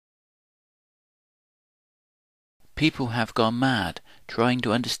People have gone mad trying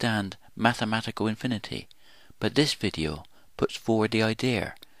to understand mathematical infinity, but this video puts forward the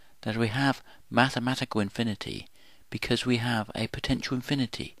idea that we have mathematical infinity because we have a potential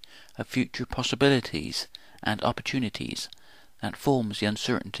infinity of future possibilities and opportunities that forms the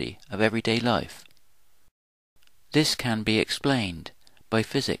uncertainty of everyday life. This can be explained by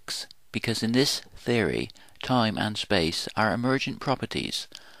physics because in this theory time and space are emergent properties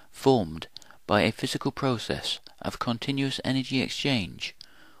formed by a physical process of continuous energy exchange,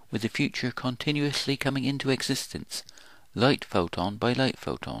 with the future continuously coming into existence, light photon by light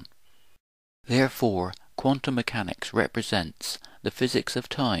photon. Therefore, quantum mechanics represents the physics of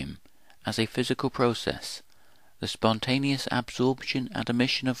time as a physical process, the spontaneous absorption and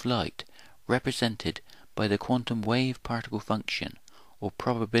emission of light represented by the quantum wave-particle function, or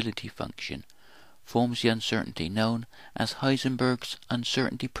probability function, forms the uncertainty known as Heisenberg's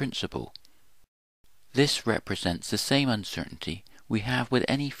uncertainty principle. This represents the same uncertainty we have with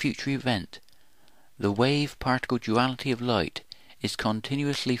any future event. The wave-particle duality of light is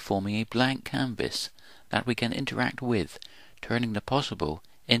continuously forming a blank canvas that we can interact with, turning the possible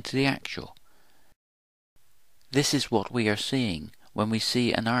into the actual. This is what we are seeing when we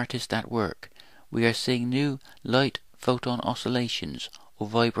see an artist at work. We are seeing new light photon oscillations or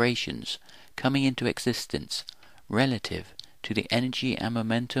vibrations coming into existence relative to the energy and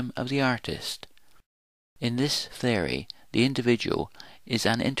momentum of the artist. In this theory, the individual is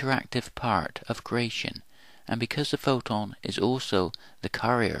an interactive part of creation, and because the photon is also the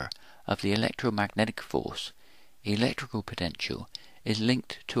carrier of the electromagnetic force, electrical potential is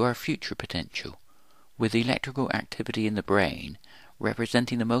linked to our future potential, with electrical activity in the brain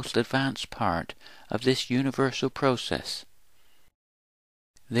representing the most advanced part of this universal process.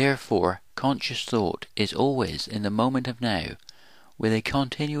 Therefore, conscious thought is always in the moment of now, with a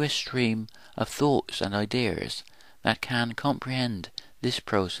continuous stream of thoughts and ideas that can comprehend this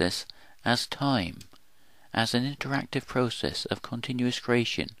process as time, as an interactive process of continuous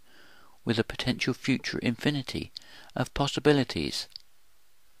creation, with a potential future infinity of possibilities.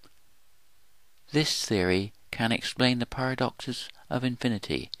 This theory can explain the paradoxes of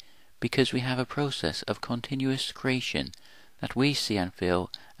infinity, because we have a process of continuous creation that we see and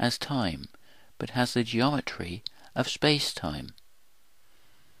feel as time, but has the geometry of space-time.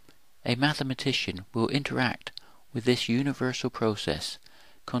 A mathematician will interact with this universal process,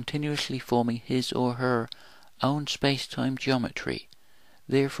 continuously forming his or her own space-time geometry.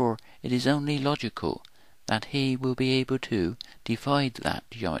 Therefore, it is only logical that he will be able to divide that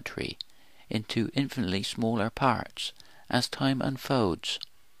geometry into infinitely smaller parts as time unfolds.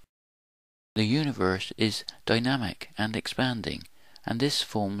 The universe is dynamic and expanding, and this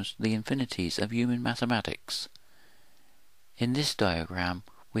forms the infinities of human mathematics. In this diagram,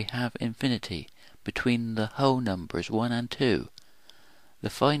 we have infinity between the whole numbers 1 and 2. The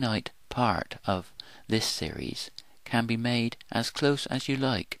finite part of this series can be made as close as you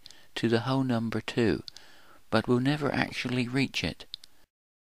like to the whole number 2, but will never actually reach it.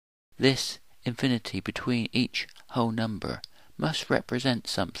 This infinity between each whole number must represent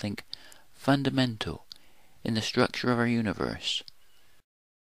something fundamental in the structure of our universe.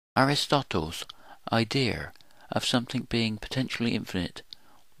 Aristotle's idea of something being potentially infinite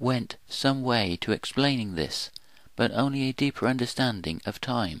went some way to explaining this, but only a deeper understanding of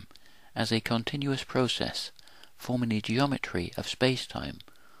time as a continuous process forming the geometry of space-time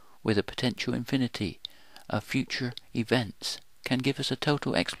with a potential infinity of future events can give us a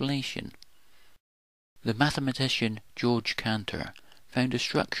total explanation. The mathematician George Cantor found a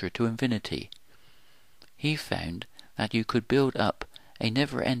structure to infinity. He found that you could build up a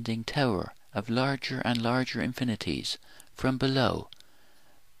never-ending tower of larger and larger infinities from below,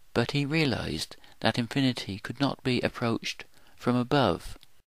 but he realized that infinity could not be approached from above.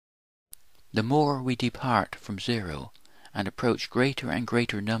 The more we depart from zero and approach greater and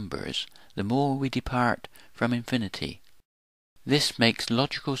greater numbers, the more we depart from infinity. This makes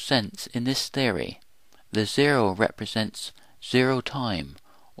logical sense in this theory. The zero represents zero time,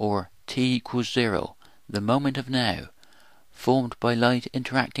 or t equals 0, the moment of now, formed by light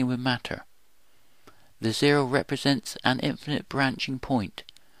interacting with matter. The zero represents an infinite branching point,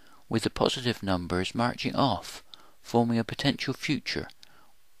 with the positive numbers marching off, forming a potential future,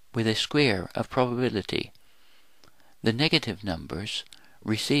 with a square of probability. The negative numbers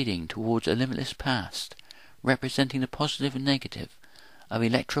receding towards a limitless past, representing the positive and negative of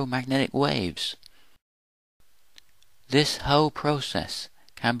electromagnetic waves. This whole process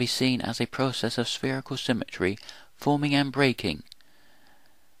can be seen as a process of spherical symmetry forming and breaking.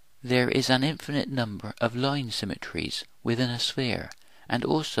 There is an infinite number of line symmetries within a sphere, and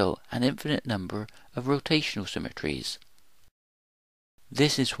also an infinite number of rotational symmetries.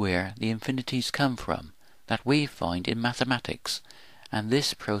 This is where the infinities come from, that we find in mathematics, and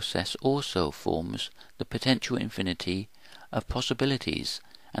this process also forms the potential infinity of possibilities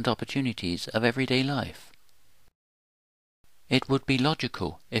and opportunities of everyday life. It would be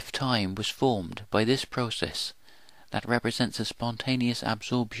logical if time was formed by this process that represents a spontaneous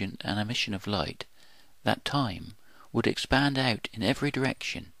absorption and emission of light, that time would expand out in every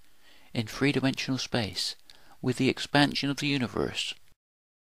direction in three-dimensional space with the expansion of the universe.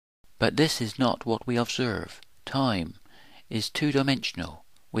 But this is not what we observe. Time is two-dimensional,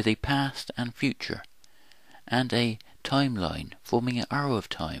 with a past and future, and a timeline forming an arrow of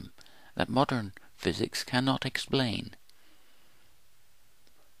time that modern physics cannot explain.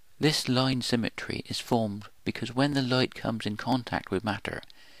 This line symmetry is formed because when the light comes in contact with matter,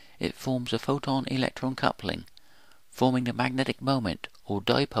 it forms a photon-electron coupling, forming the magnetic moment or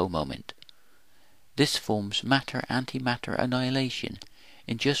dipole moment. This forms matter-antimatter annihilation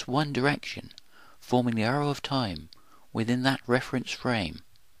in just one direction, forming the arrow of time within that reference frame.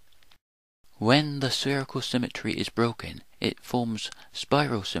 When the spherical symmetry is broken, it forms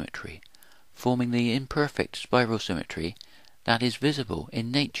spiral symmetry, forming the imperfect spiral symmetry that is visible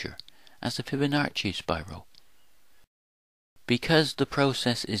in nature as the Fibonacci spiral. Because the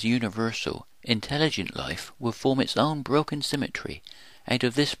process is universal, intelligent life will form its own broken symmetry out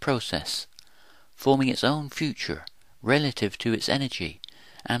of this process, forming its own future relative to its energy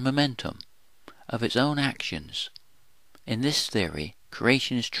and momentum of its own actions. In this theory,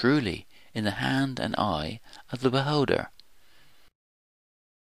 creation is truly in the hand and eye of the beholder.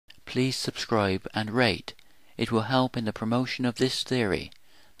 Please subscribe and rate. It will help in the promotion of this theory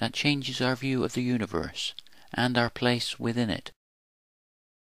that changes our view of the universe and our place within it.